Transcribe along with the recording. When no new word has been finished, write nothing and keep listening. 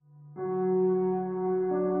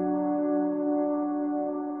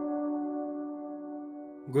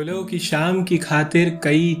गुलों की शाम की खातिर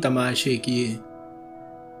कई तमाशे किए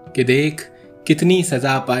कि देख कितनी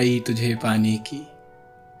सजा पाई तुझे पाने की।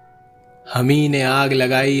 हमी ने आग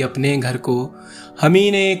लगाई अपने घर को,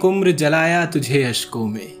 हमी ने एक उम्र जलाया तुझे अश्कों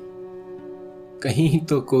में। कहीं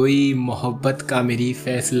तो कोई मोहब्बत का मेरी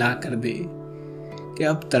फैसला कर दे कि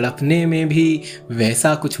अब तड़पने में भी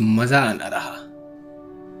वैसा कुछ मजा न रहा।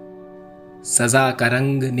 सजा का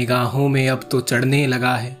रंग निगाहों में अब तो चढ़ने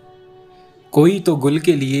लगा है, कोई तो गुल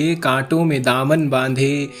के लिए कांटों में दामन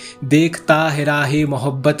बांधे, देखता है राहे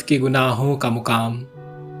मोहब्बत के गुनाहों का मुकाम।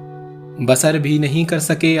 बसर भी नहीं कर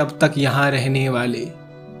सके अब तक यहां रहने वाले,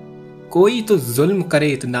 कोई तो जुल्म करे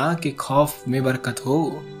इतना कि खौफ में बरकत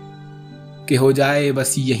हो, कि हो जाए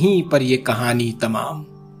बस यहीं पर ये कहानी तमाम।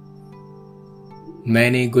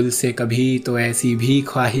 मैंने गुल से कभी तो ऐसी भी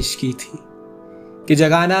ख्वाहिश की थी कि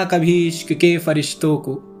जगाना कभी इश्क के फरिश्तों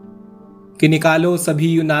को, कि निकालो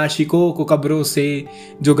सभी उन आशिकों को कब्रों से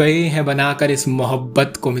जो गए हैं बनाकर इस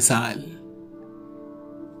मोहब्बत को मिसाल।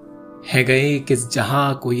 है गए किस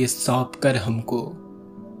जहां को ये सौंप कर हमको,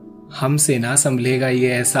 हमसे ना संभलेगा ये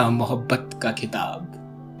ऐसा मोहब्बत का किताब।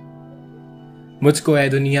 मुझको ऐ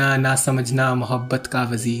दुनिया ना समझना मोहब्बत का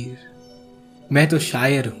वजीर, मैं तो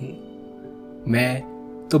शायर हूं,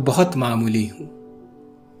 मैं तो बहुत मामूली हूं।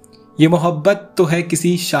 ये मोहब्बत तो है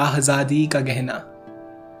किसी शाहजादी का गहना,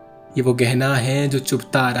 ये वो गहना है जो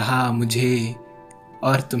चुभता रहा मुझे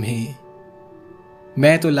और तुम्हें।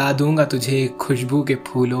 मैं तो ला दूंगा तुझे खुशबू के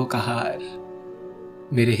फूलों का हार,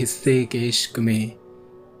 मेरे हिस्से के इश्क में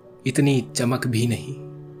इतनी चमक भी नहीं।